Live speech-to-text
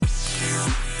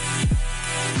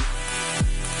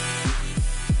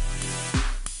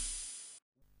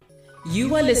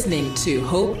You are listening to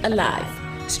Hope Alive,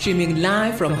 streaming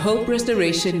live from Hope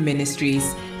Restoration Ministries,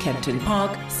 Kempton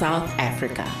Park, South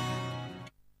Africa.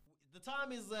 The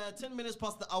time is 10 minutes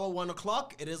past the hour, 1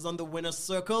 o'clock. It is on the winner's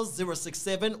circle.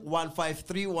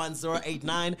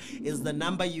 067-153-1089 is the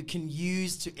number you can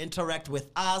use to interact with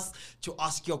us, to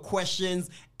ask your questions,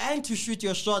 and to shoot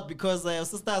your shot, because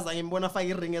sisters angimbona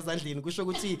fake ring ezandleni kusho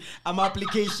ukuthi ama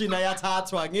application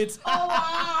ayathathwa ngithi. Oh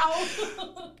wow.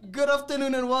 Good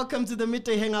afternoon and welcome to the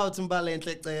Midday Hangout Mbala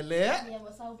Nhlekele.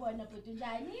 Yebo sawubona bhuti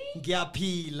njani?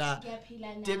 Ngiyaphila.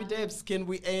 Ngiyaphila Debbie Debs, can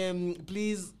we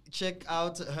please check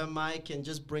out her mic and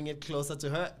just bring it closer to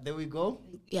her? There we go.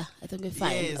 Yeah, I think we're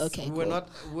fine. Yes, Okay, we're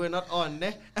cool. not on,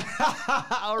 ne?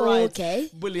 All right. Okay.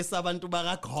 Bulisa abantu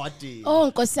bakaGodi.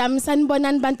 Oh, Nkosi yami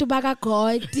sanibonani bantu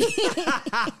bakaGodi.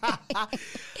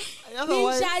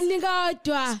 Ninjani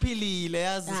kodwa? Siphilile,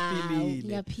 yazi siphilile.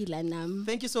 Ngiyaphila nami.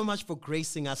 Thank you so much for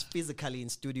gracing us physically in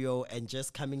studio and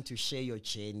just coming to share your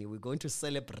journey. We're going to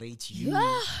celebrate you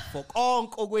for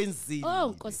konke okwenzile.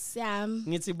 Oh, Nkosi yami.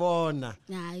 Ngithi bona.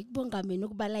 Hayi kubonga mina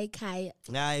ukubala ekhaya.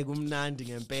 Hayi kumnandi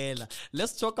ngempela.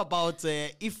 Let's talk about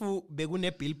if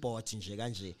bekune billboard nje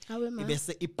kanje.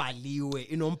 Ibese ibhaliwe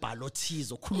inombhalo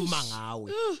othizo okhuluma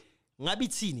ngawe. Ngabe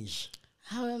ithini nje?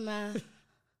 Hawe ma.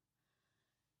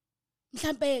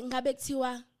 Mhlambe ngabe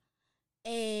kuthiwa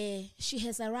she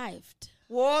has arrived.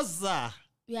 Woza.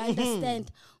 You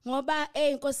understand? Ngoba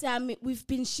Nkosi yami, we've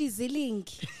been chiseling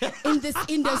in this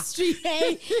industry,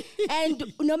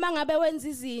 and noma ngabe wenza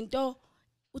izinto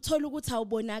uthola ukuthi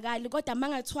awubonakali, kodwa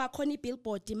mangathiwa khona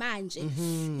ibillboard manje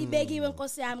ibekiwe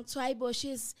Nkosi yami kuthiwa ayibo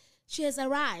she has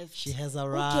arrived. She has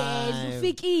arrived.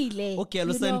 Ufikile. Okay,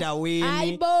 usendaweni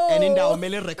and indawo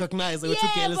mele recognize ukuthi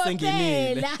ugele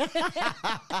sengenile.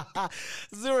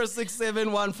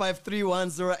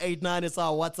 0671531089 is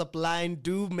our WhatsApp line.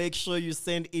 Do make sure you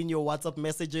send in your WhatsApp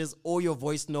messages or your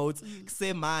voice notes.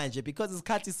 Kuse manje, because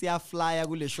isikhathi siyaflya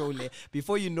kule show le.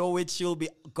 Before you know it, she'll be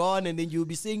gone and then you'll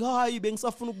be saying, "Hayi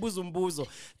bengisafuna ukubuza umbuzo."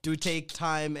 Do take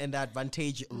time and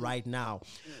advantage right now.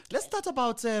 Let's start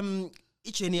about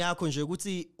ijourney yakho nje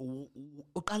ukuthi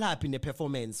uqalaphi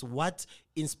neperformance. What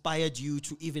inspired you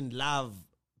to even love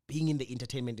being in the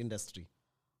entertainment industry?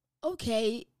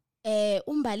 Okay,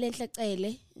 umbale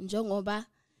Nhlekele njengoba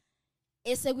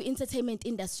eseku entertainment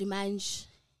industry manje.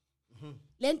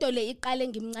 Lento le iqale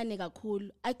ngimncane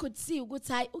kakhulu. I could see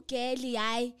ukuthi hayi ugeli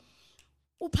hayi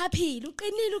uphaphile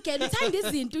uqinile ugeli uthanda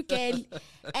izinto ugeli,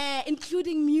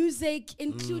 including music,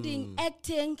 including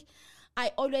acting.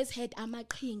 I always had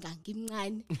amaqhinga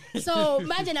ngimncane. So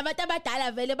manje nabantu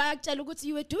abadala vele bayakutshela ukuthi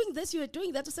you were doing this, you were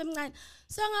doing that usemncane.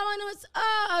 So ngabona ukuthi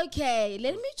okay,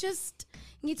 let me just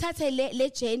ngithathe le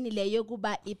journey le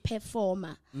yokuba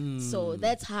iperformer. So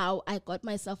that's how I got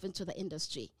myself into the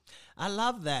industry. I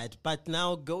love that. But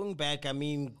now going back, I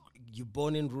mean, you're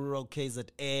born in rural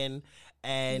KZN.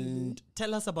 And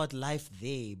tell us about life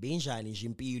there. Benjani nje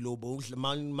impilo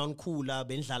mankhula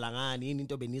bendlala ngani yini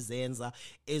into benizenza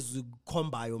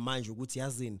ezikhombayo manje ukuthi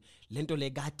yazini lento le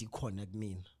kade ikhona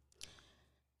kumina.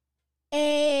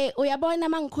 Uyabona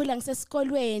mangikhula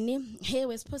ngisesikolweni, hey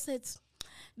wesiphosethu.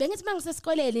 Bengithi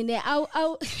mangisesikoleni ne awu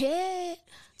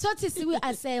thothi siku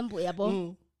assembly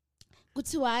yabo.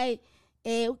 Kuthi why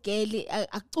ugeli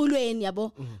akuculweni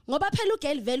yabo, ngoba phela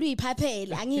ugeli vele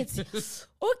uyiphaphela angithi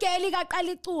ugeli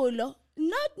kaqala iculo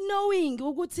not knowing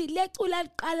ukuthi lecula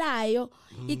liqalayo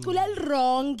icula li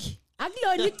wrong,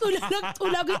 akulona iculo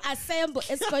lokucula ku assemble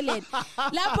esikoleni.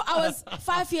 Lapho I was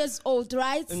 5 years old,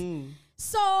 right?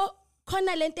 So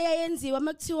khona lento eyenziwa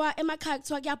makuthiwa emakhaya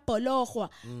kuthiwa kuyabholorhwa,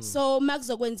 so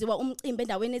makuzokwenziwa umcimbi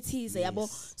endaweni ethize yabo,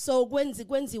 so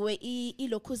kwenziwe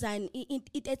ilokhuzana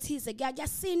into ethize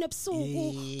kuyasinwa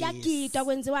ebusuku kuyagidwa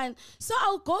kwenziwani. So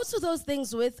I'll go to those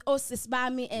things with osis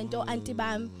bami and auntie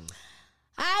bami.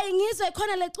 Hayi ngizwe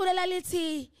khona lecule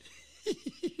lalithi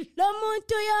lo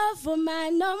muntu yovuma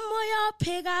nomoya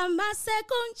pheka mase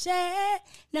kunje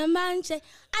namanje.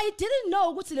 I didn't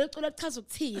know ukuthi lecule lichaza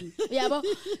ukuthini yabo.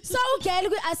 So ugeli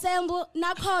ku assemble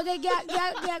nakho ke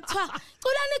kuyakuthiwa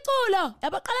culani iculo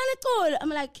yabo, qalani iculo. I'm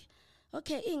like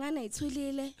okay, ingane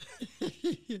ithulile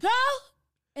go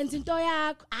enza into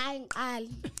yakho hayi ngiqala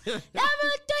labo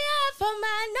into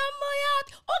yavuma nomoya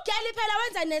ugeli phela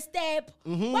wenza ne step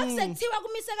kwakusekuthiwa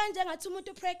kumise kanje ngathi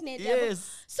umuntu pregnant yabo.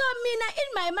 So mina in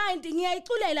my mind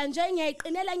ngiyayiculela nje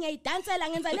ngiyayiqinela ngiyayidansela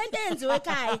ngenza lento eyenziwe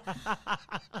ekhaya.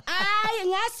 Hayi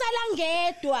ngasala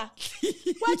ngedwa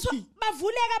kwathi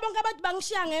bavuleka bonke abantu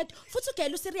bangishiya ngedwa futhi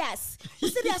ugeli userious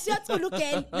uyacula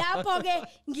ugeli. Lapho ke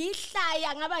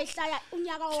ngihlaya ngaba ihlaya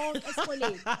unyaka wonke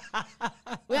esikoleni.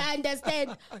 We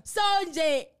understand? So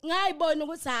nje ngayibona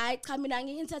ukuthi hayi cha mina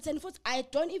ngi-entertain futhi ukuthi I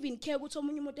don't even care ukuthi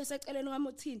omunye umuntu eseceleni wami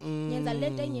uthini ngenza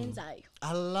lento enyenzayo.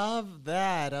 I love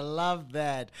that. I love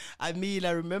that. I mean,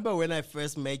 I remember when I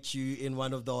first met you in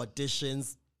one of the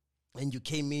auditions and you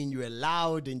came in, you were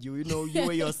loud and you know, you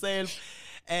were yourself.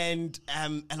 And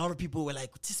a lot of people were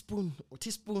like, teaspoon,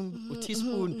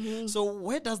 teaspoon. So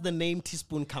where does the name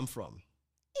Teaspoon come from?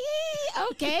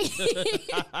 Okay.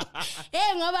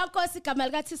 Ngoba Nkosi igama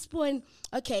lika Teaspoon.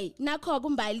 Okay, nakho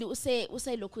kumbali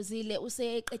uselokhuzile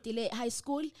useqedile high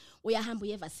school uyahamba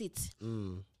uyevarsity.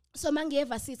 So mangiye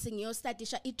varsity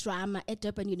ngiyostudisha idrama at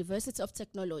Durban University of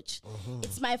Technology.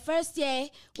 It's my first year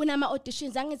kunama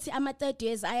auditions angithi ama third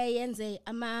years ayayenze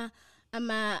ama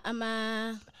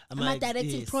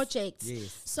directing projects.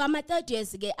 Yes. So ama third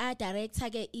years ke a director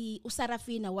ke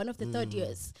uSarafina, one of the third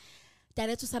years.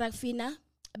 Director uSarafina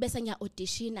bese ngiya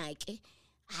auditiona ke.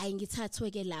 Hayi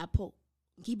ngithathwe ke lapho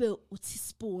ngibe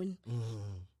uTeaspoon.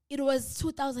 It was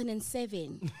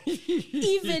 2007.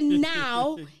 Even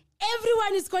now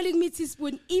everyone is calling me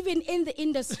Teaspoon, even in the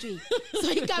industry.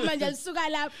 So igama nje lisuka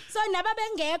lapho. So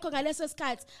nababengekho ngaleso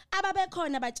sikhathi,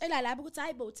 ababekhona batshela lapho ukuthi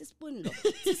hayibo Teaspoon lo,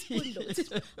 Teaspoon lo.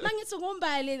 Mangithi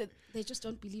ngombali, they just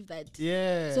don't believe that.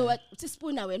 Yeah. So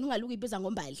Teaspoon wena ungaluku ibiza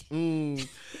ngombali.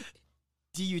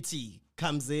 DUT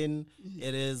comes in.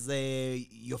 It is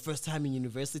your first time in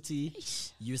university.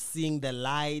 You're seeing the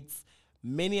lights.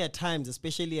 Many a times,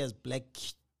 especially as black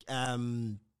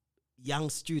young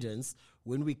students,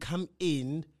 when we come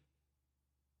in,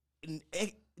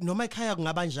 noma ekhaya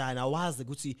kungaba njani awazi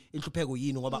ukuthi inhlupheko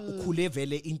yini ngoba ukhule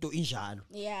vele into injalo.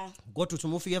 Yeah. Kodwa uthi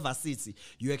ufike evarsity,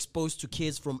 you're exposed to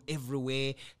kids from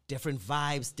everywhere, different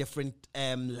vibes, different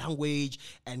language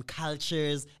and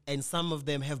cultures, and some of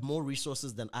them have more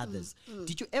resources than others.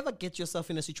 Did you ever get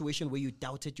yourself in a situation where you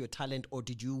doubted your talent, or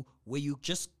were you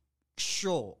just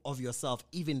sure of yourself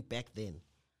even back then?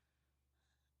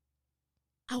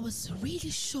 I was really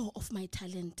sure of my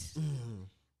talent.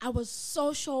 I was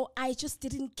so sure. I just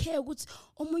didn't care.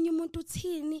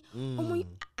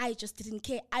 I just didn't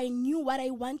care. I knew what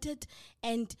I wanted,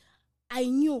 and I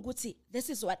knew this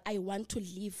is what I want to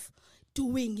live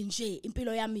doing nje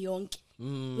impilo yami yonke.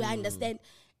 You understand?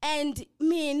 And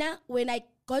mina, when I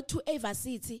got to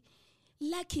Varsity,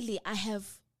 luckily I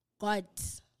have God.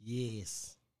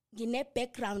 Yes. Ngine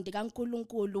background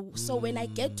kaNkulunkulu. So when I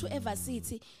get to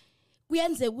Varsity,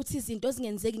 kuyenze ukuthi izinto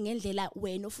zingenzeki ngendlela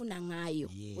wena ofuna ngayo.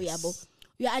 Uyabo?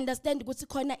 You understand ukuthi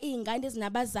khona izingane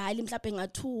ezinabazali mhlawumbe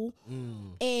nga2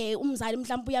 umzali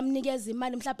mhlawumbe uyamnikeza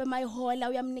imali mhlawumbe emayihola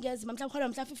uyamnikeza imali mhlawumbe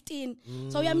ngomhla 15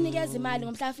 so uyamnikeza imali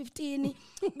ngomhla 15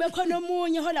 bekhona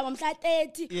omunye hola ngomhla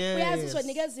 30 uyazi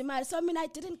uzonikeza imali. So I mean I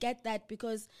didn't get that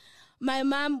because my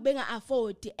mom benga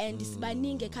afford and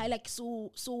sibaningi ekhaya like so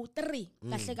 3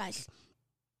 kahle kahle.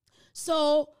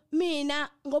 So mina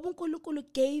ngoba uNkulunkulu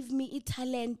gave me a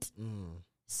talent,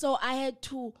 so I had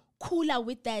to cooler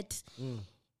with that.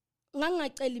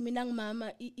 Ngangaceli mina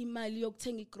ngimama imali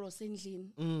yokuthenga igross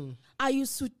endlini. I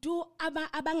used to do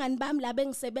abangani bami laba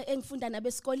engifunda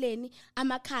nabesikoleni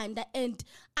amakhanda and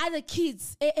other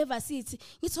kids eVarsity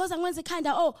ngithoza ngwenza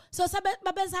ikhanda so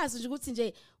babezazi nje ukuthi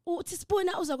nje uTeaspoon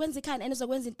uzokwenza ikhanda and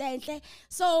uzokwenza into enhle.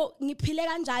 So ngiphile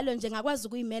kanjalo nje ngakwazi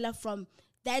ukuyimela from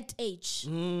that age.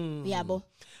 Yabo.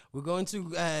 We're going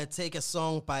to take a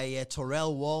song by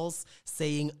Torell Walls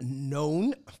saying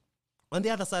Known. On the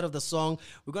other side of the song,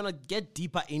 we're going to get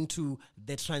deeper into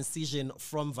the transition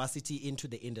from varsity into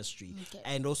the industry. Okay.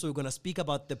 And also we're going to speak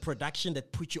about the production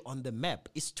that put you on the map.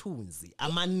 Isithunzi,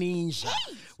 Ama Ninja.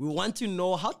 We want to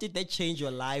know how did that change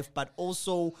your life, but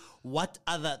also what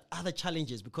other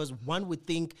challenges, because one would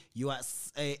think you are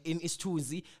in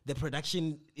Isithunzi, the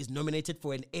production is nominated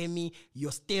for an Emmy,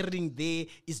 your steering there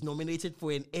is nominated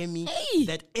for an Emmy,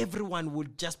 that everyone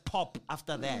would just pop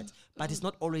after that. But it's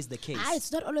not always the case.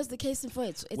 It's not always the case for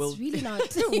it. It's really not.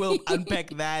 We'll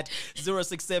unpack that.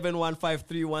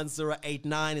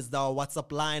 067-153-1089 is our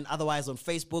WhatsApp line. Otherwise, on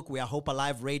Facebook, we are Hope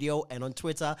Alive Radio, and on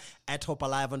Twitter, at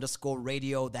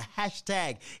HopeAlive_radio. The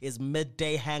hashtag is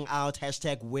Midday Hangout,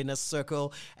 hashtag Winner's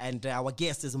Circle, and our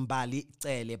guest is Mbali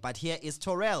Tsele. But here is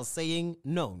Torell saying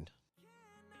Known.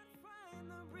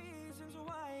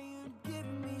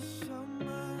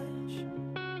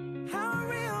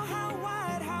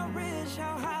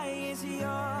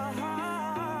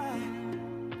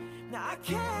 I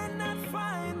cannot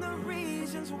find the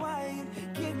reasons why you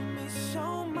give me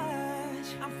so much.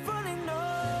 I'm fully known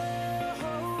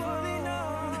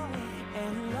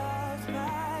and loved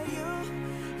by you.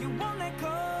 You won't let go,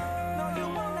 no, you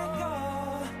won't let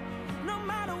go, no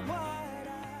matter what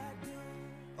I do.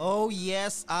 Oh,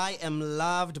 yes, I am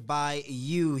loved by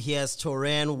you. Here's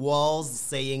Toran Walls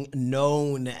saying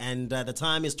known. And the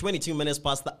time is 22 minutes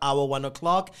past the hour, 1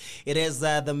 o'clock. It is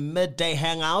the midday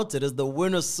hangout. It is the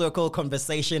Winner's Circle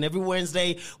conversation. Every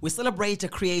Wednesday, we celebrate a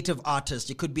creative artist.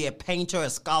 You could be a painter, a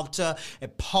sculptor, a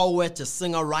poet, a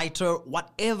singer, writer,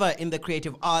 whatever in the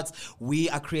creative arts. We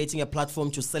are creating a platform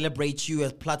to celebrate you,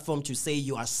 a platform to say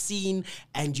you are seen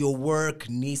and your work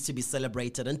needs to be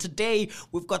celebrated. And today,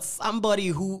 we've got somebody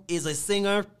who is a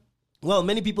singer. Well,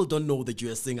 many people don't know that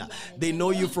you're a singer. They know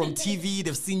you from TV.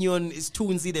 They've seen you on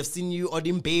Istunzi. They've seen you on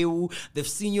Imbeu. They've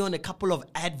seen you on a couple of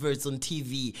adverts on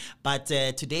TV. But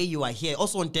today you are here.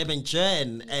 Also on Deben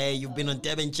Jen. You've been on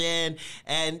Deben Jen.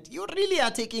 And you really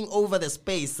are taking over the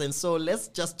space. And so let's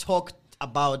just talk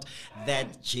about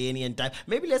that journey and time.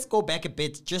 Maybe let's go back a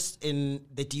bit just in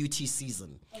the DUT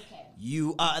season. Okay.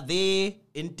 You are there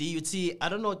in DUT. I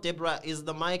don't know, Deborah, is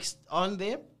the mic on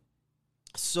there?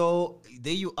 So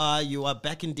there you are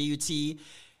back in DUT,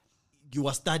 you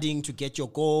are studying to get your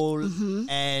goal,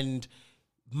 and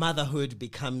motherhood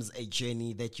becomes a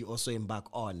journey that you also embark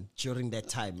on during that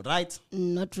time, right?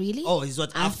 Not really. Oh, it's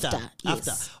what after.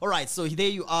 Yes. All right, so there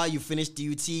you are, you finished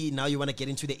DUT, now you want to get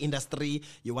into the industry,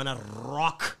 you want to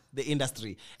rock the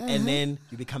industry, and then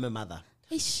you become a mother.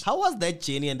 Ish. How was that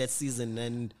journey and that season,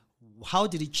 and how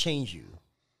did it change you?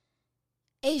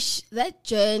 That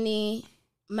journey,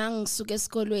 mangisuke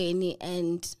esikolweni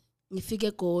and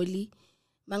ngifike eGoli,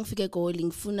 mangifike eGoli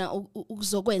ngifuna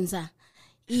ukuzokwenza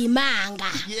imanga.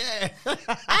 Yeah.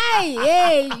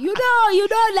 Hey, you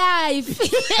know life.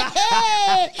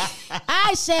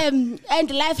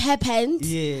 And life happened.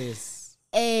 Yes.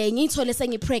 Ngithole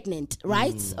sengipregnant,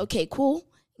 right? Okay, cool.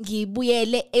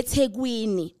 Ngibuyele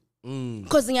eThekwini.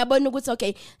 Because ngiyabona ukuthi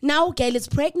okay, now girl is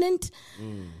pregnant.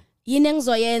 Yini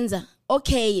engizoyenza?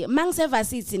 Okay,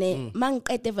 mangisevasithi ne,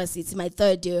 mangiqede varsity my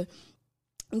third year.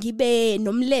 Ngibe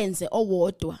nomlenze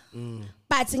owodwa.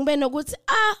 But ngibe nokuthi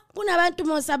kunabantu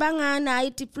mosabangana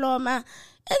idiploma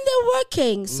and they're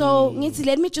working. So ngithi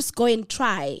let me just go and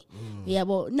try.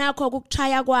 Yabo, nakho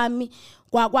ukutrya kwami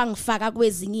kwangifaka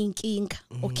kwezinye inkinga.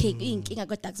 Okay, inkinga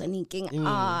kodwa kuzona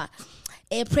inkinga.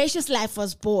 A precious life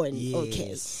was born. Yes.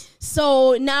 Okay.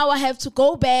 So now I have to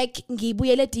go back.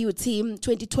 Ngibuyele DUT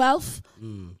 2012.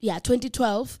 Yeah,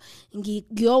 2012.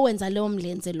 Ngiyowenza lo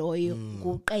mlenze loyo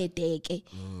nguqedeke.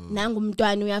 Nangu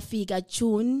umntwana uyafika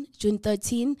June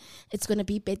 13. It's going to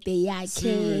be birthday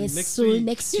yakhe soon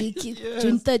next week. Yes.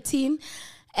 June 13.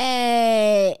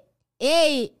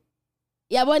 Hey,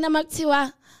 yabona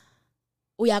makuthiwa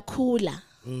uyakhula.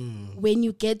 When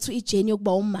you get to ijeni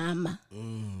yokuba umama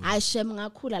ashem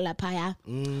ngakhula lapha ya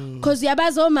because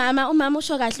uyabazi umama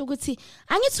usho kahle ukuthi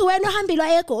angithi wena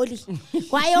uhambilwa eGoli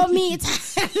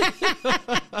wayomitha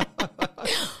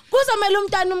kuzomela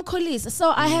umntana umkhulisa. So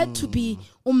I had to be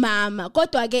umama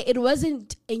kodwa ke it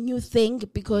wasn't a new thing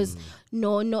because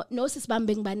no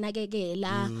sisibambe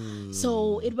ngibanakekela.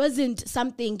 So it wasn't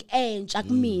something entsha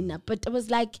kumina, but it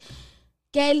was like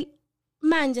girl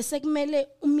manje sekumele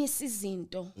umisa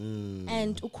izinto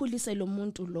and ukhulise lo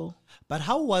muntu lo. But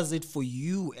how was it for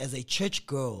you as a church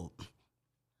girl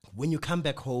when you come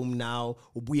back home now?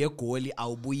 Ubuye eGoli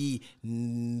awubuyi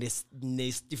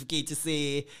certificate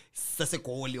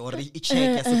seseGoli or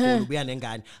icheck yaseGoli ubuya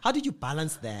nengane. How did you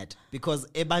balance that? Because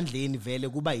ebandleni vele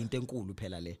kuba into enkulu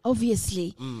phela le.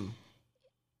 Obviously.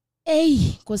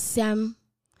 Nkosiyami,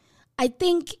 I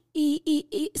think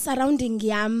surrounding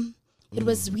yam it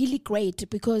was really great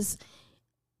because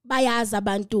bayazi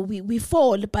abantu we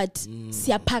fall but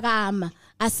siyaphakama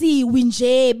asiwi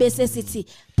nje bese sithi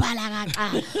bhala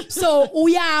kaqa. So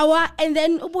uyawa and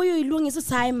then ubuye uyilungisa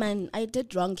uthi man I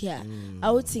did wrong here.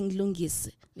 Awuthi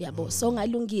ngilungise yabo. So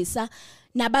ngalungisa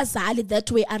nabazali that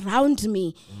way around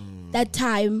me that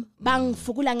time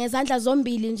bangifukula ngezandla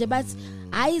zombili nje bathi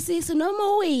hayi sisi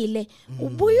noma uwile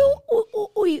ubuye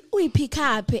uyipick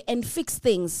up and fix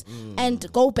things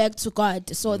and go back to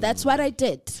God. So that's what I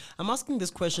did. I'm asking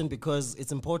this question because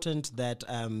it's important that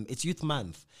it's Youth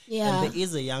Month. Yeah. And there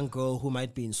is a young girl who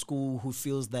might be in school who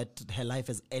feels that her life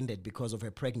has ended because of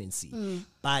her pregnancy.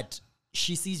 But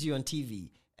she sees you on TV,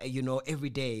 every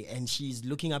day, and she's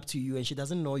looking up to you and she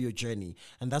doesn't know your journey.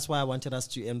 And that's why I wanted us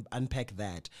to unpack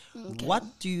that. Okay.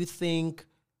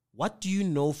 What do you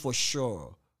know for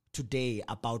sure today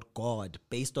about God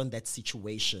based on that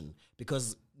situation?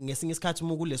 Because ngesinye isikhathi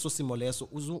mukuleso simo leso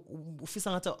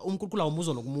ufisa ngathi uNkulunkulu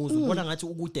awumuzo nokumuzo ubona ngathi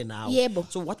ukude nawe.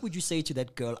 So what would you say to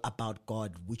that girl about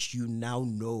God which you now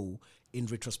know in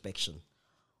retrospection?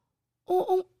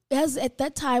 Yes, at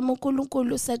that time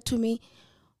uNkulunkulu said to me,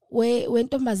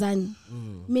 wentombazane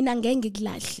mina ngeke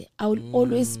ngikulahle. I will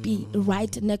always be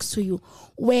right next to you.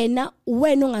 Wena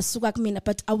ungasuka kumina,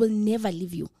 but I will never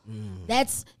leave you.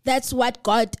 That's what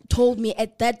God told me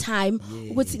at that time.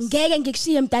 Ukuthi ngeke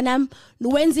ngikushiye mntanami,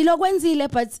 wenzile okwenzile,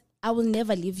 but I will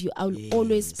never leave you. I will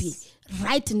always be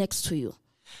right next to you.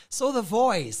 So the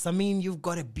voice, I mean, you've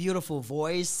got a beautiful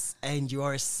voice and you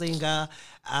are a singer.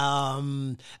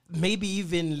 Maybe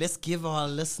even let's give our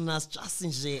listeners just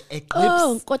a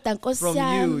glimpse from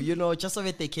you know, just so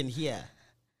that they can hear.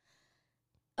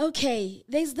 Okay,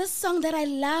 there's this song that I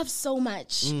love so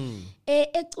much.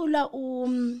 Ecula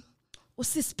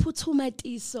usisiphuthuma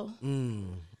tiso.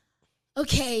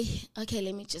 Okay,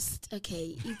 let me just,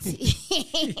 okay,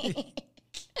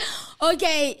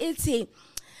 it's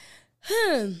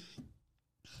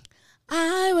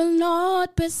I will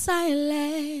not be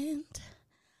silent.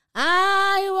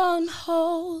 I won't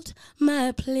hold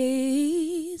my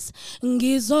peace.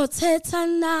 Ngizothetha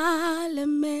nale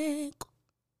meko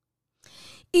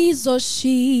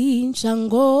izoshintsha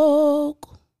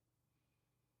ngoku.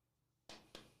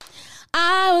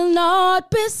 I will not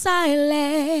be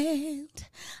silent.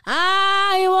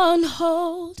 I won't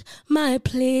hold my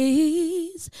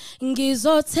peace.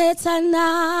 Ngizothetha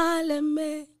nale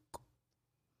meko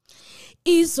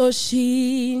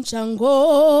izoshintsha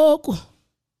ngoku.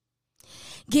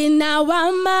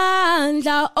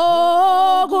 Ginawamandla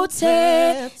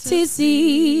okuthetha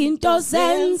izinto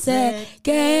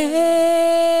zenzeke.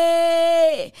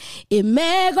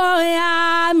 Imeko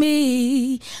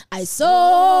yami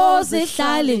ayisoze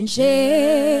ihlale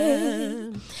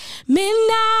nje.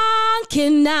 Mina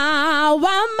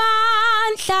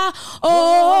nginawamandla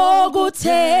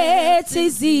okuthetha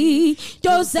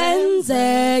izinto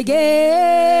zenzeke.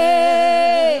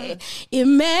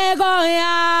 Imeko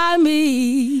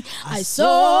yami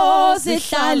ayisoze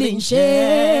ihlale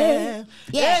nje.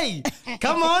 Hey,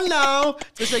 come on now.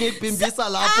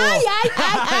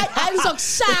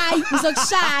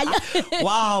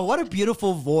 Wow, what a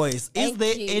beautiful voice. Is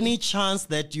there any chance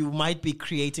that you might be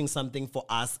creating something for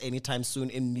us anytime soon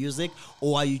in music,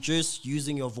 or are you just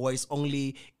using your voice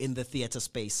only in the theater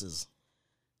spaces?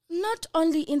 Not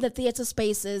only in the theater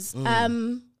spaces.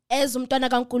 As umntwana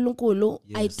kaNkulunkulu,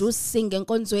 I do sing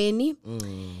enkonzweni.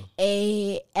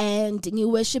 And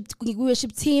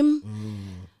ngi-worship team.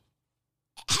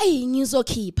 Hey,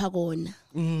 ngizokhipha kona.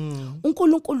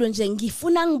 uNkulunkulu nje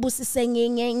ngifuna ngibusise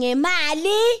ngemali,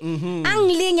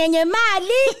 angilinge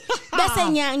ngemali bese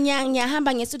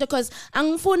ngiyahamba ngestudio because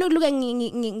angifuni ukuluke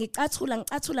ngicathula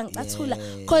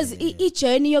because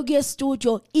I-journey yokuya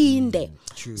studio inde.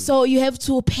 So you have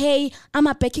to pay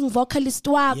ama backing vocalist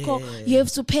wakho, you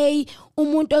have to pay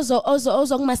umuntu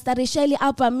ozokumasterishela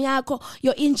ialbum yakho,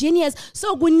 your engineers,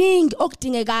 so kuningi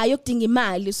okudingekayo okudinga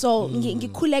imali. So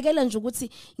ngikhulekela nje ukuthi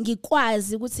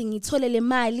ngikwazi ukuthi ngithole le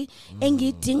mali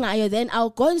engidingayo, then I'll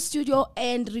go in studio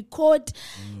and record.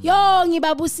 Yo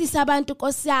ngibabusisa abantu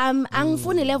Nkosi yami,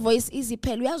 angifuni le voice easy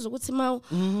phela, uyazi ukuthi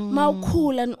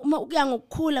mawukhula ukuya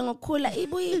ngokukhula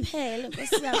ibuye iphele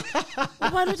Nkosi yami.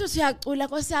 Ubona ukuthi uyacula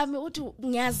Nkosi yami uthi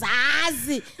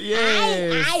ngiyazazi,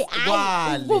 hayi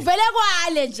kuvele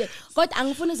kwale nje kodwa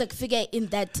angifuni uze kufike in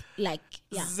that like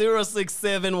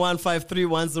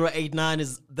 06715311089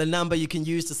 is the number you can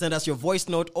use to send us your voice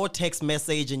note or text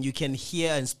message, and you can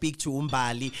hear and speak to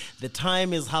Umbali. The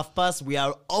time is past. We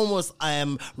are almost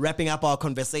wrapping up our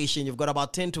conversation. You've got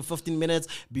about 10 to 15 minutes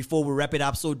before we wrap it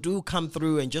up. So do come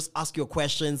through and just ask your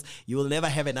questions. You will never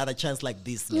have another chance like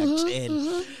this.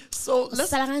 So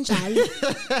let's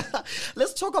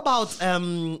talk about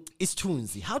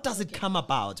Isithunzi. How does it come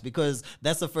about? Because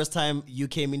that's the first time you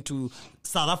came into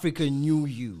South Africa, knew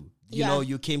you. You know,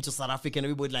 you came to South Africa and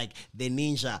everybody like the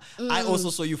ninja. I also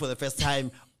saw you for the first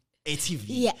time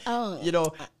ATV. You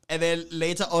know, and then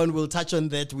later on we'll touch on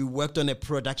that. We worked on a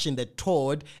production that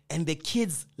toured and the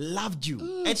kids loved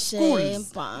you at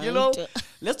schools. You know,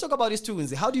 let's talk about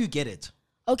Isithunzi. How do you get it?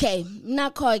 Okay,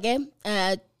 Nakoge,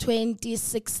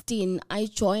 2016, I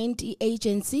joined the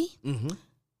agency.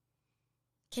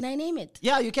 Can I name it?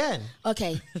 Yeah, you can.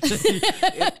 Okay.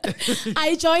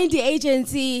 I joined the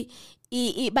agency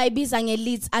by Bizange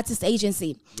Leeds Artist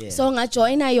Agency. So I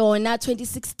joined Iona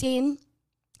 2016.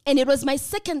 And it was my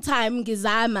second time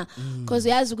ngizama because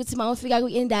uyazi ukuthi mawufika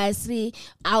ku-industry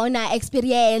awuna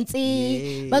experience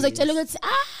bazokutshela ukuthi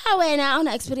wena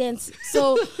awuna experience.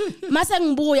 So mase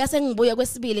ngibuya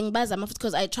kwesibili ngibazama futhi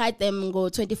because I tried them ngo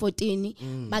 2014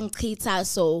 bangichitha,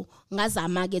 so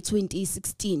ngazama ke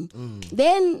 2016.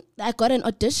 Then I got an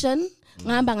audition,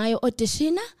 ngihamba ngayo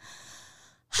auditiona.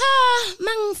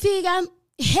 Mangifika,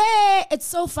 hey, it's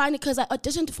so funny because I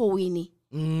auditioned for Winnie.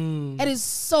 It is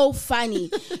so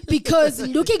funny because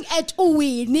looking at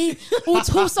Uwini,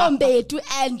 Uthusombedu,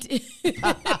 and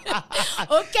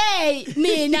okay,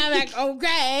 me, I'm like,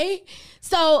 okay.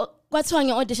 So, what's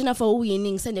wrong? I auditioned for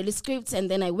Uwini, send the scripts, and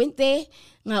then I went there.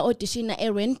 I auditioned at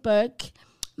Renberg.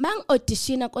 Mang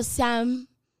auditioned ko Sam.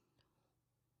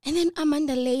 And then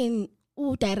Amanda Lane,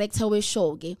 who director we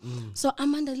show. So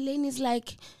Amanda Lane is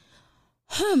like,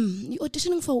 you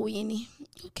auditioning for Uwini.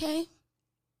 Okay.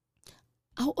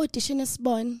 I'll audition as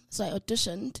Bon. So I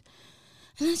auditioned.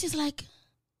 And then she's like,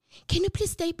 can you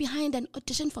please stay behind and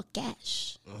audition for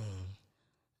Gash?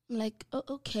 I'm like, oh,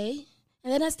 okay.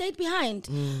 And then I stayed behind.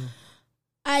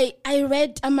 I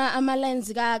read ama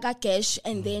lines ga Gash,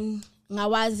 and then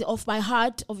ngawazi off by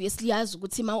heart, obviously yazi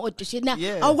ukuthi ma audition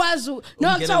awukwazi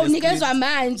no so unikezwa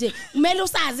manje kumele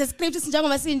usazi script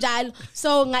sinjengoba sinjalo.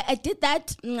 So I did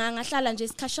that ngahlala nje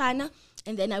isikhashana,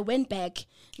 and then I went back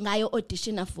ngayo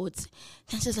audition futhi.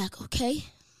 And she's like, okay.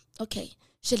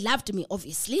 She loved me,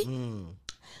 obviously.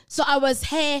 So I was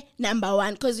her number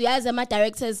one, because we as my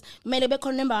directors made a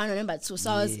call number 1 or number 2.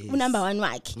 So I was number 1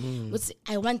 which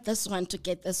I want this one to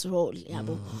get this role.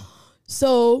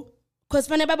 So because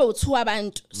fana baba u2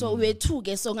 abantu, so we were 2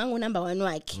 ke, so ngangu number 1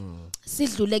 wakhe.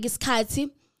 Sidluleke isikhathi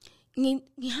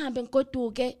ngihambe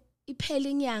ngoduke iphela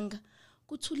inyanga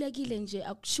kuthulekile nje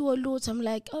akushiwo lutho. I'm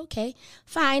like, okay,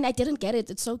 fine, I didn't get it,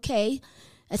 it's okay.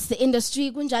 It's the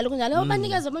industry, kunjalo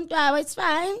banikeza abantu aba, it's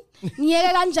fine.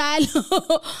 Ngiyeke kanjalo.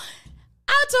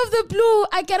 Out of the blue,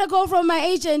 I get a call from my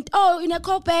agent. Oh, in a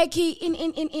call back,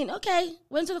 in. Okay,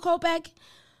 went to the call back.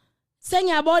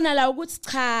 Sengiyabona la ukuthi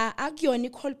cha akuyona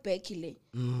i-call back le.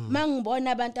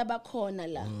 Mangibona abantu abakhona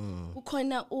la.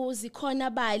 Kukhona uzi, khona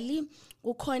bali,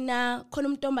 khona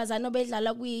uMntombazana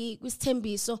obedlala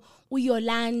kwisithembiso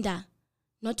uYolanda.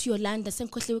 Not Yolanda,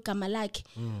 sengikhohliwe igama lakhe.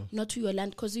 Not Yolanda,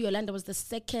 because Yolanda was the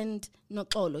second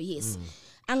Noxolo, yes.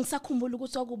 Angisakhumbula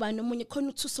ukuthi kwakuba nomunye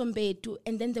khona uThusombedu,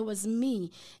 and then there was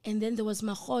me, and then there was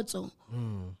Mahotso.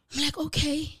 I'm like,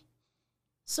 okay.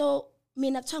 So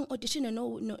mina kuthiwa audition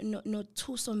no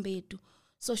Thusombedu.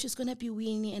 So she's going to be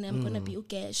Winnie and I'm going to be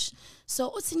Ugesh. So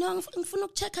uthi no ngifuna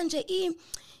ukuchecka nje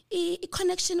I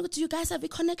connection, ukuthi you guys have a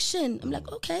connection. I'm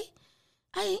like, okay.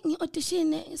 I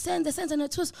audition send no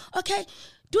tools. Okay,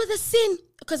 do the scene,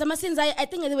 because my scenes I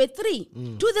think there were 3.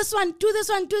 Do this one, do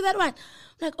that one. I'm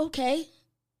like, okay.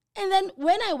 And then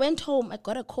when I went home, I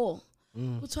got a call.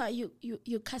 What's why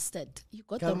you casted? You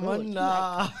got the role. Come on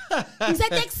now. He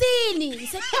said taxini. He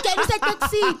said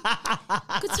taxi.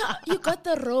 You got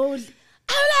the role.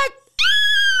 I'm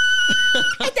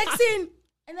like, taxin.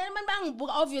 And then man book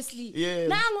obviously.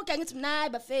 Now I'm going to nah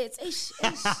buffets. They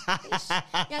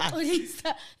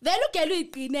look at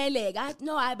you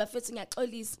no I buffets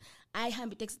I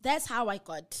have it. That's how I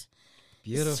got.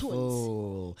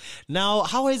 Beautiful. Now,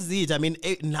 how is it? I mean,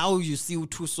 now you see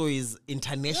Utuso is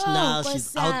international.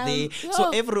 She's out there.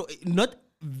 So not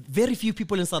very few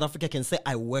people in South Africa can say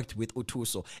I worked with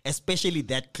Utuso, especially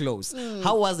that close.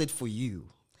 How was it for you?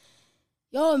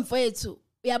 Yo, mfowethu,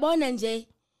 uyabona nje.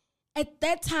 At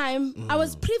that time, I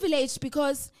was privileged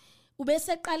because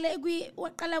waqala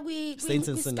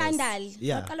scandal.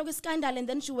 Waqala scandal, and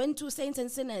then she went to Saints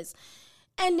and Sinners.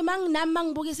 And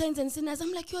mang buki Saints and Sinners,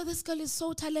 I'm like, yo, this girl is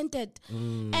so talented.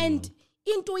 And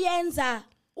into yenza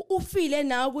ufile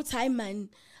na ukuthi hayi man.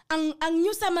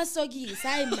 Angnyusa masogisi,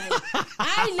 hayi man.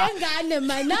 Hayi lengane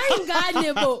man,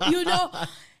 ayingane bo, you know.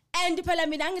 And phela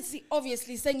mina ngithi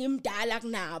obviously sengimdala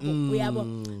kunabo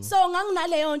uyabo. So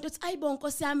nganginaleyo nto uthi ayibona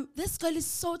Nkosi yami, this girl is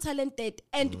so talented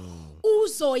and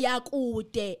uzoya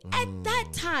kude at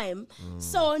that time.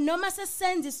 So noma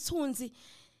sesenza isithunzi,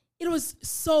 it was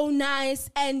so nice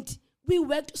and we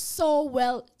worked so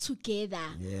well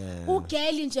together.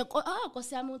 Ugeli nje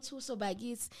Nkosi yami uThuso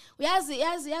bakithi.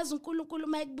 Uyazi uNkulunkulu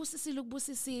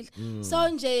mayekubusisile. So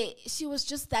nje she was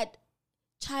just that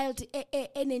child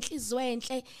enenhliziyo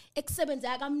enhle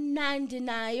ekusebenza kamnandi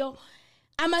nayo.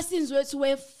 Ama scenes wethu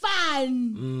were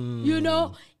fun, you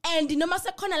know, and noma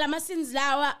sekhona lama scenes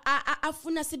lawa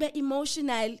afuna sibe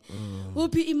emotional. We'll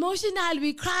be emotional,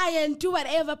 we cry and do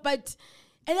whatever, but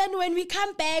and then when we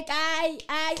come back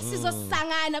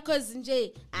sizosangana cause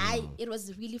nje it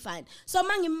was really fun. So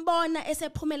mangimbona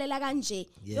esephumelela kanje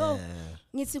yo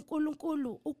ngithi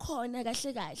uNkulunkulu ukhona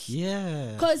kahle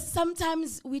kahle, because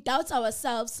sometimes we doubt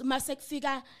ourselves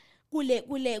masekufika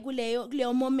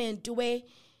kuleyo moment where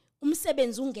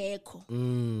umsebenzi ungekho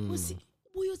uthi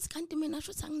ubuye uthi kanti mina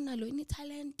sho ukuthi anginalo ini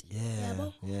talent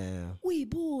yabo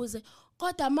uyibuze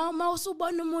kodwa ma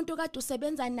usubona umuntu kade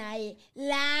usebenza naye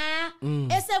la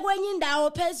esekwenye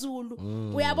indawo phezulu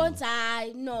uyabona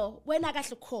hayi no wena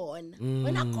kahle khona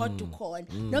wena God ukhona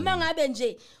noma ngabe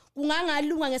nje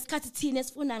kungangalunga ngesikhathi thina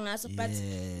esifuna ngaso but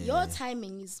your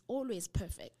timing is always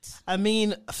perfect. I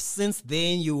mean, since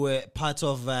then you were part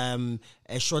of A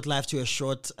Short Life to a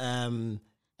Short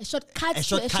A shortcut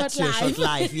to a short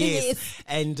life, yes.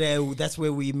 And that's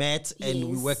where we met and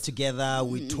we worked together.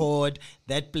 We toured.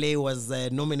 That play was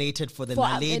nominated for the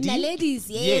Naledi. Naledies,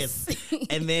 yes.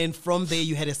 And then from there,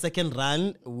 you had a second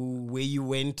run where you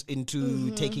went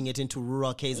into taking it into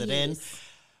rural KZN. Yes.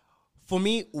 For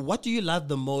me, what do you love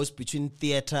the most between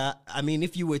theatre? I mean,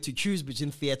 if you were to choose between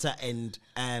theatre and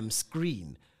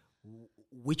screen,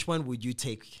 which one would you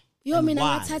take? Yo, mina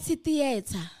ngathatha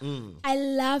theatre. I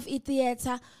love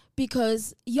theatre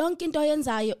because yonke into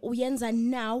oyenzayo uyenza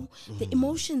now, the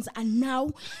emotions are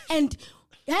now, and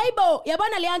hayibo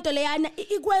yabona le nto leyana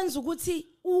ikwenza ukuthi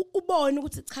ubone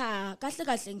ukuthi cha kahle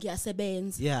kahle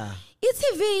ngiyasebenza. Yeah.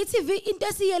 iTV into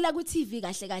esiyela ku TV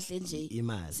kahle kahle nje.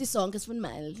 Imali. Sisonke sifuna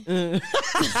imali.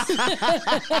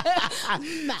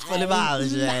 Sifuna imali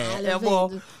nje.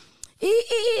 Yabo.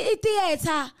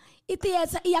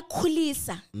 itheatre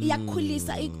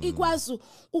iyakhulisa ikwazi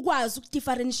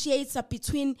ukudifferentiate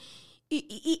between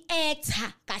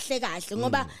actor kahle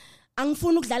ngoba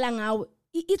angifuni ukudlala ngawe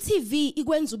iTV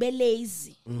ikwenza ube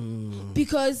lazy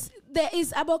because there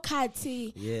is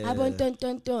abokhathi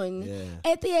abontontonton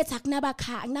etheatre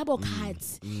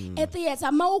kunabokhathi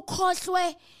etheatre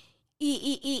mawukhohlwe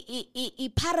I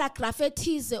paragraph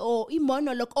ethize or I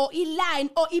monologue or I line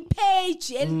or I page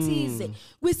ethize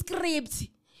with script.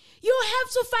 You have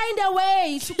to find a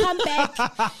way to come back.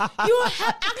 You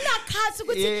have akunakhathi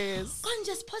ukuthi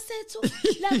konje siphosethu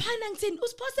laphana ngithini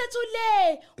usiphosethu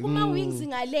le uma wings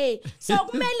ngale so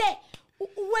kumele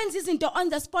wenza izinto on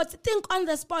the spot, think on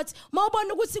the spot.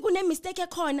 Mawubona ukuthi kune mistake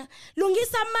ekhona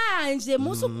lungisa manje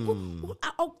musu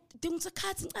dinga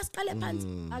ukukhathi ngasiqale phansi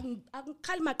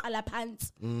akukhali maqala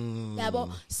phansi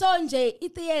yabo so nje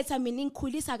itheatre mina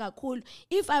ngikhulisa kakhulu.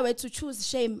 If I were to choose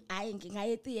shame hayi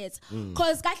ngingaye theatre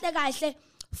because kahle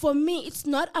for me it's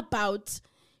not about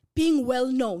being well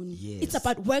known, it's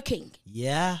about working.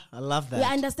 Yeah, I love that. You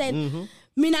understand?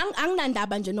 Mina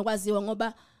anginandaba nje nokwaziwa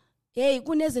ngoba hey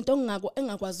kunezinto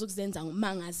engakwazi ukuzenza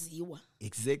mangaziwa.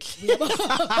 Exactly.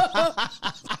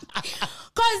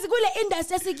 Cause kule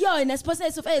industry sikuyona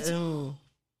siphosethu mfethu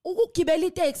ukugibela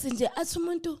itaxi nje athi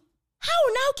umuntu how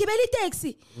now gibela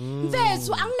itaxi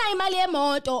mfethu anginayo imali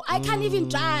yemoto I can't even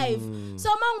drive so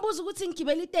mangibuza ukuthi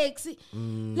ngigibela itaxi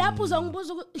lapho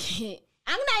uzongibuza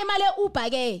anginayo imali yeUber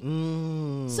ke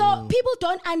so people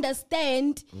don't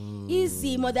understand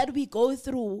izimo that we go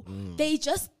through they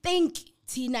just think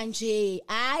thina nje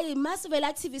I masivela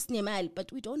activist nemali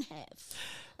but we don't have.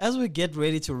 As we get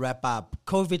ready to wrap up,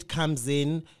 COVID comes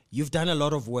in. You've done a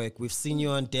lot of work. We've seen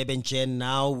you on Deb and Jen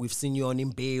now. We've seen you on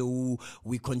Imbeu.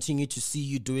 We continue to see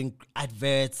you doing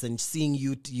adverts and seeing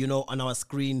you, on our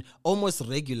screen almost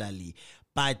regularly.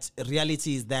 But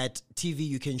reality is that TV,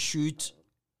 you can shoot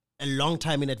a long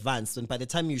time in advance. And by the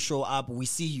time you show up, we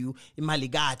see you in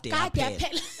Maligate.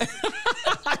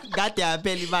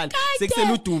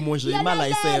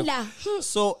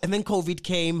 So, and then COVID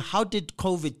came. How did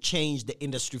COVID change the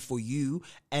industry for you?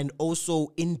 And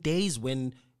also in days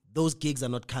when those gigs are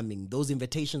not coming, those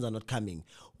invitations are not coming,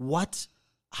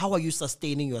 how are you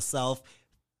sustaining yourself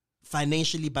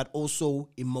financially, but also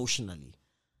emotionally?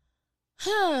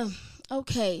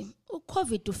 Okay.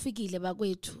 COVID ufikile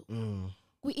bakwethu.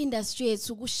 Kwi-industry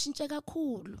yethu kushintshe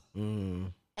kakhulu.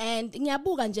 And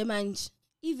ngiyabuka nje manje,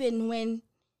 even when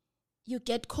you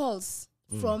get calls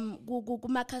from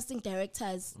kuma casting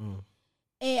directors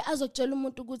azokutshela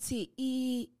umuntu ukuthi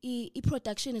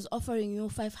i-production is offering you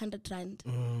 500 rand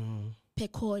per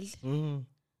call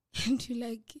and you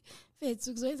like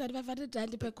fethu kuzoyenza 500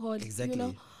 rand per call.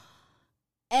 Exactly.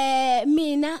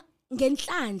 Mina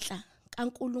ngenhlanhla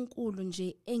kaNkulunkulu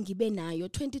nje engibe nayo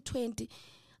 2020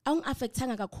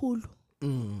 angi-affectanga kakhulu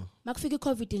makufika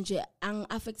iCovid nje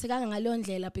angi-affectekanga ngaleyo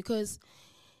ndlela because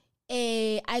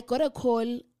I got a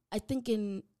call, I think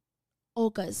in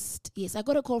August. Yes, I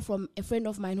got a call from a friend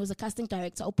of mine who's a casting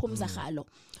director, Phumza Khalo.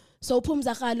 So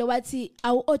Phumza Khalo wathi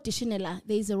awu auditionela,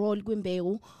 there is a role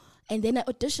kwiMbewu, and then I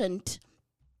auditioned.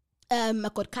 I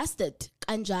got casted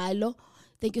kanjalo.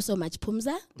 Thank you so much,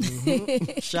 Phumza.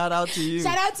 Shout out to you.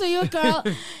 Shout out to you, girl.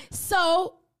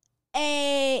 So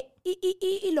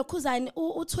ilokhuzani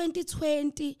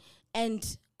u2020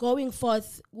 and going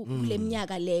forth kule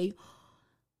minyaka leyo,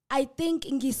 I think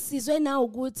ngisizwe now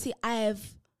ukuthi I have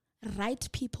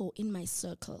right people in my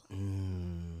circle.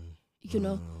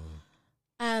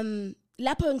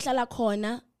 lapho ngihlala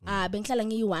khona bengihlala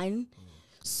ngiyi1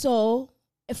 so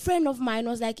a friend of mine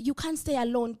was like you can't stay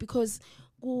alone because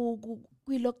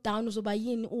we lockdown uzoba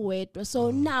yini uwedwa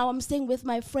so now I'm staying with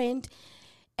my friend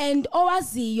and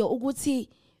owaziyo ukuthi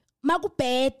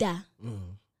makubheda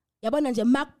yabona nje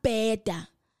makubheda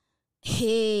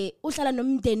uhlala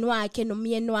nomndeni wakhe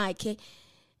nomyeni wakhe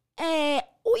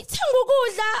uyithenga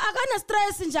ukudla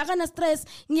akana stress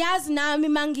ngiyazi nami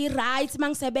mangi right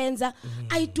mangisebenza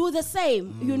I do the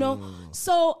same you know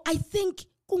so I think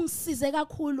kungisize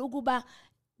kakhulu ukuba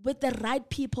with the right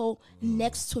people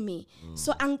next to me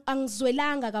so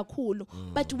angizwelanga kakhulu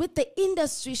but with the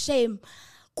industry shame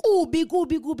kubi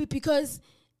because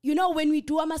you know when we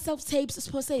do our self tapes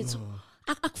supposed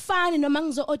akufani noma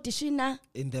ngizo auditiona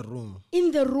in the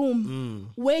room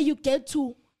where you get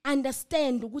to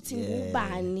understand ukuthi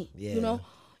ngubani you know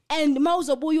and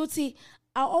mawuzobuya uthi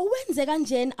awenze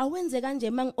kanje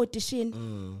mang audition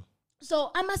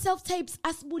so ama self tapes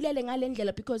asibulele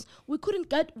ngalendlela because we couldn't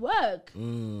get work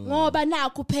ngoba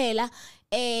nakho phela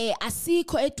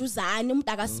asikho eduzane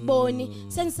umuntu akasiboni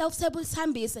sen self tape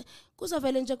sihambise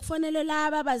kuzovela nje kufonele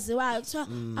laba abaziwayo kuthiwa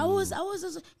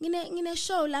awuzo ngine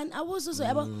show lan awuzo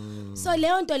yabo so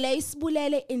leyo nto le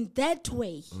isibulele in that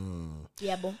way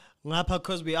yabo Ngapha,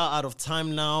 because we are out of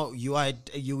time now,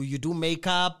 you do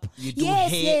makeup, you do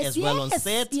hair as well on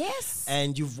set,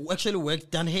 and you've actually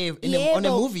done hair on a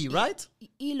movie, right?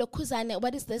 Ilokhuzane,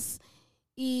 what is this?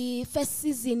 First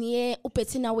season ye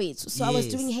uBettina Wethu. So I was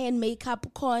doing hair and makeup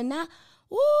khona.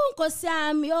 Nkosi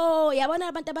yami yo yabona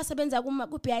abantu abasebenza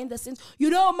ku behind the scenes you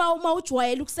know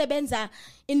mawujwayela ukusebenza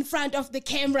in front of the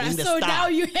camera so now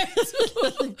you have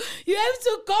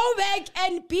to go back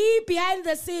and be behind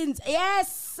the scenes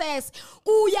yes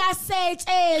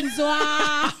uyasetshenzwa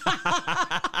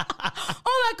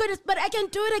oh my goodness but I can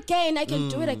do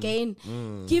it again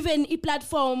given I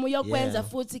platform yokwenza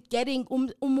futhi getting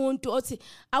umuntu othi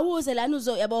awuze lana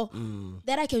uzo yabo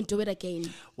that I can do it again.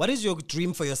 What is your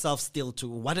dream for yourself still to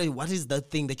what is the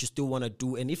thing that you still want to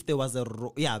do and if there was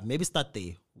maybe start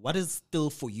there, what is still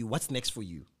for you, what's next for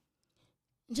you?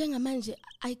 Njengamanje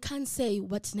I can't say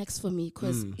what's next for me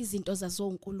because izinto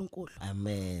zazonkulunkulu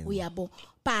amen uyabo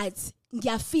but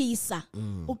ngiyafisa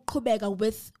ukuqhubeka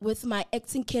with my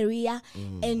acting career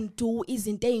and do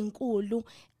izinto ezinkulu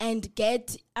and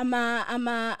get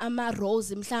ama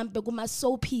roles mhlambe kuma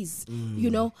soapies you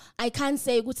know I can't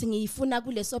say ukuthi ngiyifuna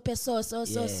kule soap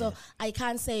so I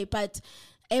can't say but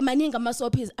emaningi ama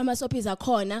soapies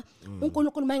akhona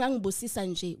uNkulunkulu mayengangibusisa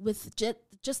nje with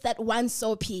just that one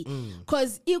soapy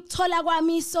because ikuthola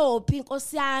kwami soapy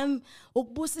inkosi yami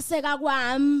ukubusiseka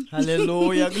kwami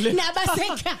hallelujah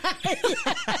nabasekhaya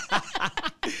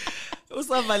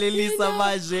usavalelisa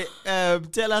manje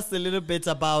tell us a little bit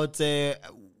about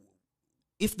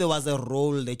if there was a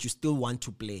role that you still want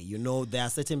to play, you know, there are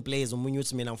certain players omunye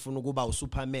uthi mina ngifuna ukuba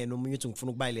uSuperman omunye uthi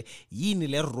ngifuna ukuba ile yini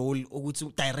le role ukuthi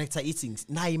director eating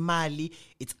na imali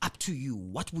it's up to you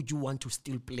what would you want to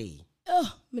still play?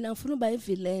 Mina ngifuna ukuba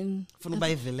ivillain. Ngifuna ukuba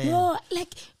ivillain. No,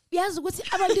 like yazi ukuthi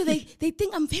abantu they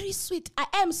think I'm very sweet. I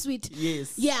am sweet.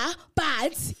 Yes. Yeah,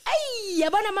 but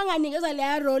yabona manganikeza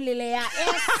le role le ya.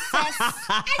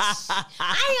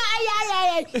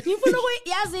 Ay.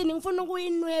 Ngifuna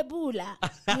ukuyinwebula.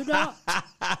 You know.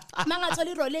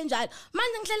 Mangathola irole enjalo.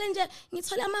 Manje ngihlele nje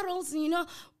ngithola ama roles, you know.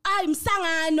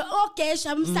 Msangano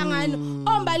ogesha msangano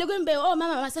ombali kwimbe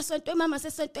mama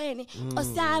sesontweni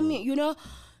osami you know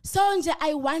so nje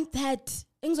I want that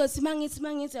engizothi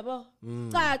mangithi yabo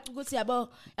caca ukuthi yabo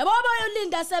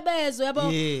bayolinda sebezo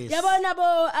yabona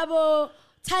abo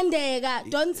Thandeka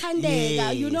don't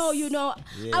Thandeka you know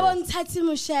abonithathi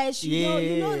mushesh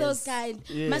you know those kind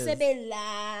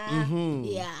masebela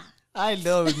yeah I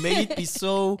know. May it be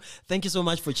so. Thank you so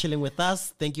much for chilling with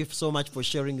us. Thank you so much for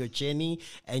sharing your journey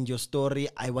and your story.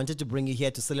 I wanted to bring you here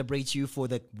to celebrate you for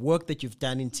the work that you've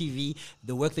done in TV,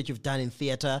 the work that you've done in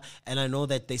theater. And I know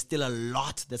that there's still a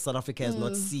lot that South Africa has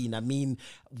not seen. I mean,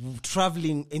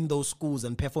 traveling in those schools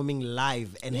and performing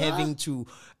live and having to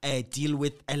deal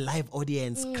with a live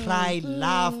audience, cry,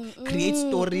 laugh, create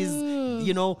stories,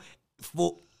 you know,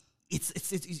 for... It's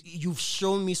you've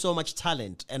shown me so much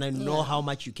talent and I know how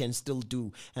much you can still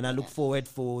do and I look forward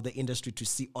for the industry to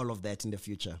see all of that in the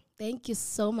future. Thank you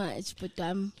so much,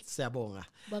 Putam. Siyabonga.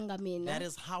 Bonga mina. That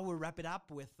is how we wrap it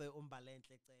up with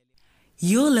Umbalenhle.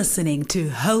 You're listening to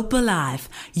Hope Alive,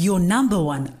 your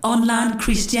 #1 online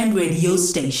Christian radio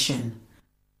station.